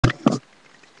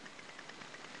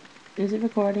Is it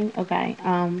recording? Okay.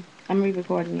 I'm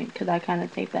re-recording it because I kind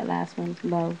of taped that last one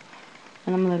low,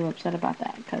 and I'm a little upset about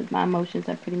that because my emotions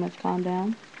have pretty much calmed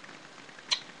down.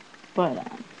 But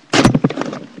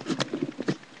I'm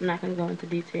not gonna go into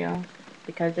detail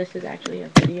because this is actually a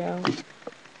video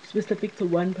specific to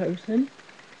one person,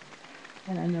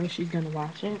 and I know she's gonna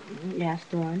watch it. Yes,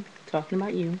 the one talking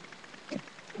about you.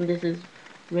 This is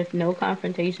with no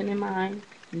confrontation in mind,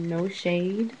 no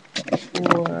shade,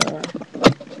 or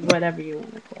whatever you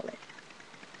want to call it.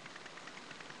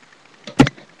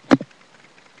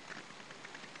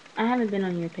 I haven't been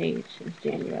on your page since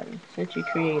January, since you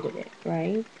created it,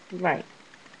 right? Right.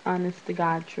 Honest to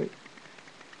God truth.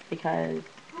 Because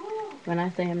when I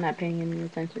say I'm not paying any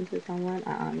attention to someone,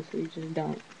 I honestly just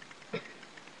don't.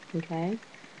 Okay?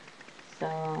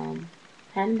 So,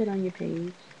 hadn't been on your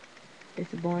page.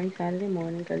 It's a boring Saturday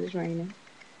morning because it's raining.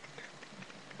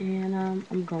 And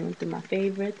I'm going through my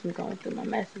favorites, I'm going through my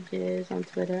messages on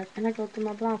Twitter, and I go through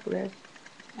my block list,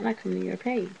 and I come to your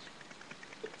page.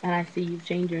 And I see you've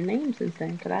changed your name since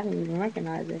then because I didn't even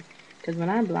recognize it. Because when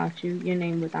I blocked you, your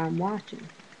name was I'm Watching.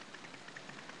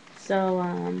 So,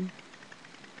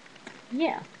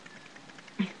 yeah,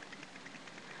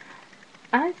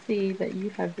 I see that you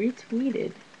have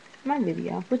retweeted my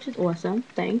video, which is awesome.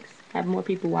 Thanks. Have more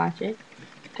people watch it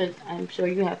because I'm sure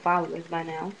you have followers by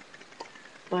now.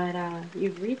 But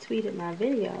you've retweeted my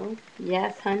video,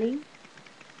 yes, honey,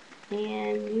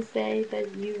 and you say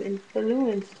that you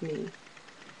influenced me.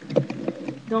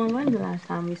 Dawn, when's the last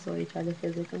time we saw each other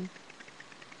physically?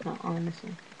 No,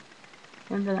 honestly.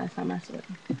 When's the last time I saw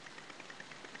you?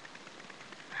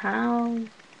 How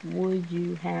would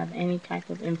you have any type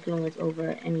of influence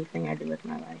over anything I do with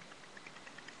my life?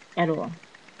 At all.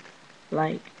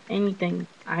 Like anything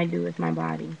I do with my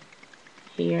body,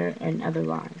 hair and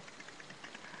otherwise.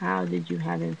 How did you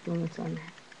have influence on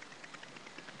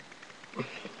that?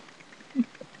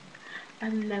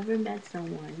 I've never met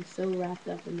someone so wrapped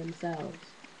up in themselves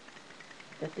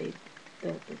that they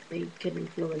can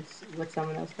influence what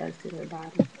someone else does to their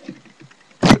body.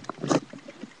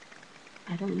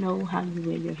 I don't know how you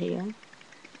wear your hair.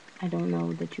 I don't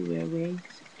know that you wear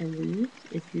wigs and weaves.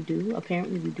 If you do,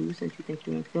 apparently you do since you think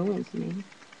you influence me.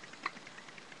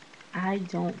 I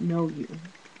don't know you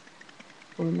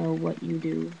or know what you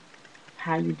do,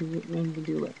 how you do it, when you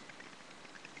do it.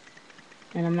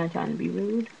 And I'm not trying to be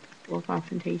rude or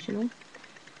confrontational.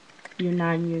 You're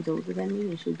 9 years older than me.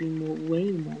 You should be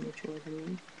way more mature than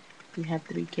me. You have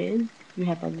 3 kids. You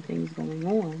have other things going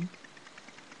on.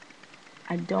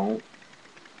 I don't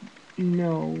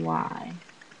know why.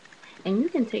 And you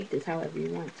can take this however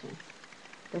you want to.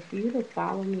 But for you to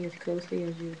follow me as closely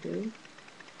as you do,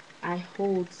 I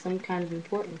hold some kind of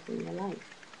importance in your life.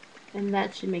 And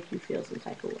that should make you feel some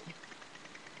type of way.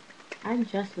 I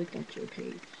just looked at your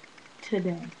page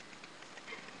today.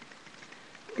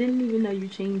 Didn't even know you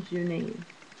changed your name.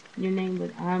 Your name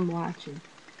was I'm Watching.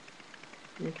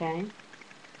 Okay?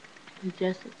 I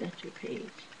just looked at your page.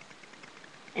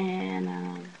 And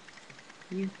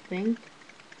you think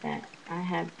that I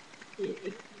have,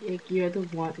 you're the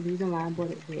one reason why I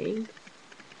bought a wig?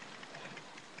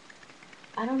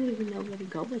 I don't even know where to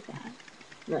go with that.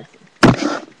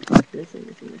 Listen,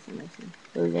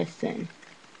 listen.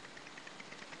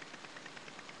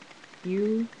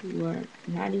 You were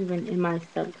not even in my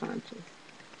subconscious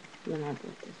when I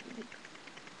bought this wig.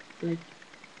 Like,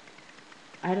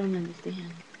 I don't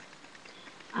understand.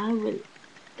 I would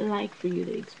like for you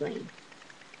to explain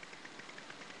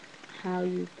how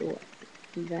you thought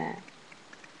that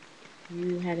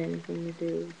you had anything to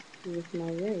do with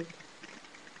my wig.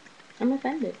 I'm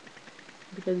offended.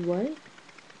 Because what?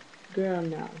 Girl,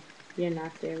 no. You're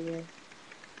not serious.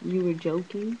 You were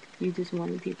joking. You just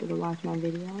wanted people to watch my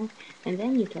video. And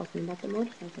then you're talking about the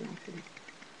motorcycle accident.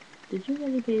 Did you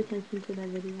really pay attention to that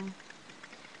video?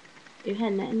 It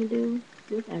had nothing to do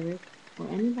with Eric or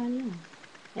anybody else.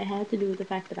 It had to do with the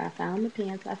fact that I found the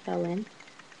pants I fell in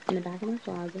the back of my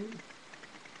closet.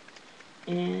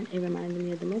 And it reminded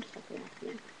me of the motorcycle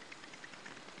accident.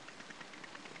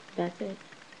 That's it.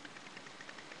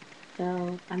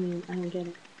 So, I mean, I don't get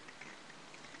it.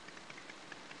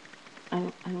 I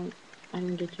don't, I don't, I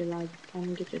don't get your logic. I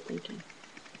don't get your thinking.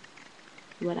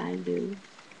 What I do,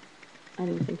 I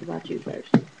don't think about you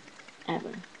first.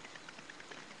 Ever.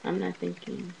 I'm not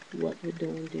thinking what would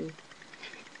Dawn do.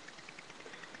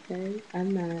 Okay?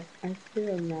 I'm not. I still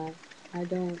am not. I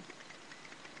don't.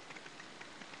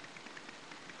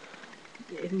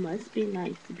 It must be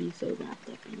nice to be so wrapped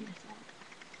up in yourself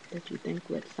that you think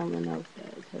what someone else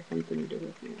does has something to do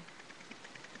with you.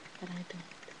 But I don't.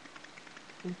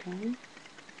 Okay?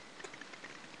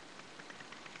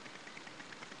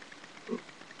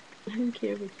 I don't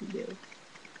care what you do.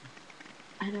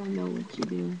 I don't know what you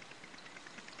do.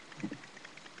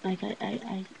 Like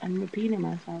I'm repeating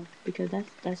myself because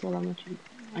that's all I want you to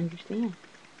understand.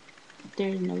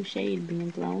 There's no shade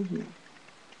being thrown here.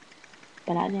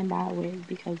 But I didn't buy a wig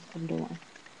because of Dawn.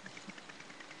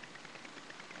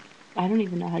 I don't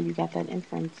even know how you got that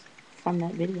inference from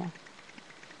that video.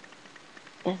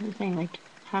 That's what I'm saying. Like,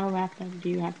 how wrapped up do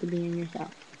you have to be in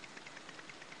yourself?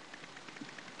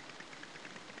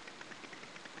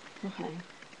 Okay.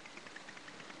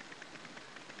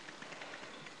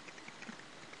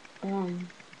 Um,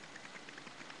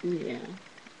 yeah.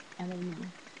 I don't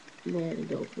know where to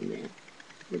go from there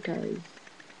because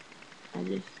I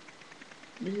just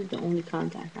this is the only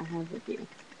contact I have with you.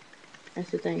 That's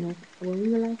the thing. Like, when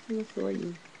was the last time I saw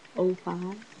you?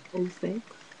 05, 06?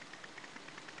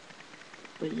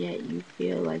 But yet you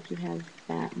feel like you have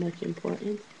that much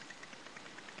importance.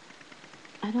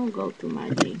 I don't go through my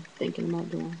day thinking about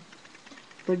Dawn.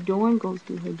 But Dawn goes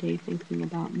through her day thinking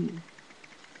about me.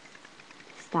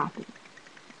 Stop it.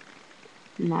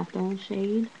 Not throwing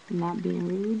shade, not being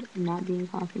rude, not being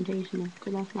confrontational,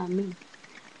 because that's not me.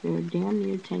 You're damn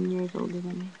near 10 years older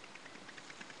than me.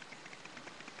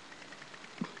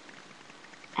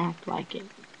 Act like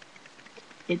it.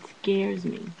 It scares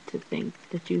me to think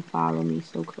that you follow me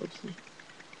so closely.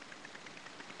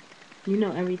 You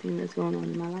know everything that's going on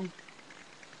in my life.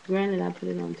 Granted, I put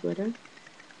it on Twitter.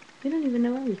 You don't even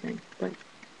know everything, but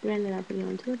granted, I put it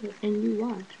on Twitter and you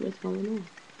watch what's going on.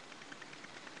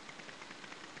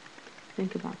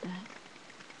 Think about that.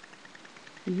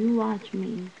 You watch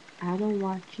me, I don't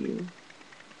watch you,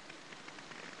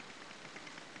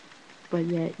 but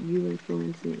yet you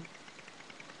influence me.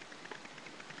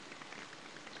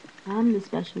 I'm the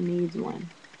special needs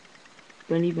one,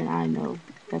 but even I know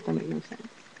that don't make no sense.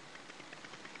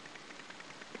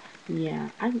 Yeah,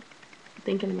 I'm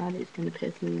thinking about it, it's gonna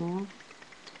piss me off.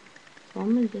 So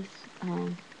I'm gonna just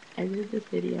exit this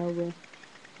video with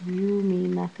you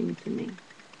mean nothing to me.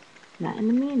 Not in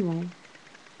a mean way,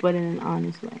 but in an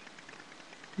honest way.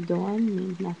 Dawn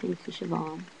means nothing to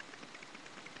Siobhan.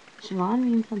 Siobhan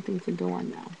means something to Dawn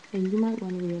now, and you might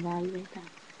want to reevaluate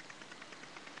that.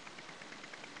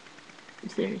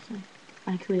 Seriously,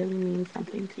 I clearly mean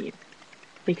something to you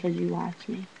because you watch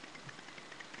me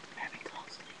very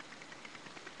closely.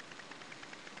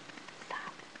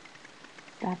 Stop.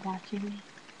 Stop watching me.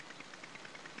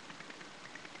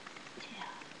 Yeah,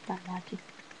 stop watching.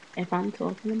 If I'm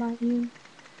talking about you,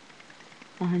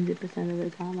 100% of the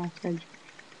time I've said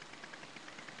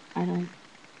your name.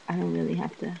 I don't really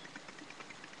have to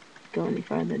go any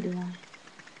further, do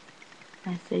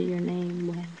I? I say your name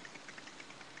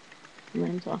when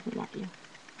I'm talking about you.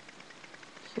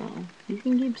 So you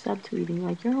can keep subtweeting.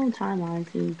 Like your whole timeline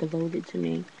seems devoted to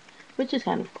me, which is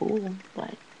kind of cool,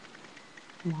 but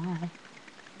why?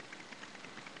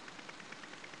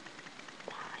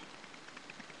 Why?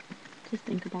 Just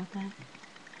think about that.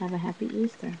 Have a happy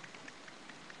Easter.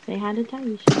 Say hi to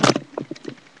Taisha.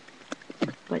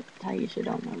 But Taisha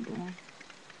don't know, boy.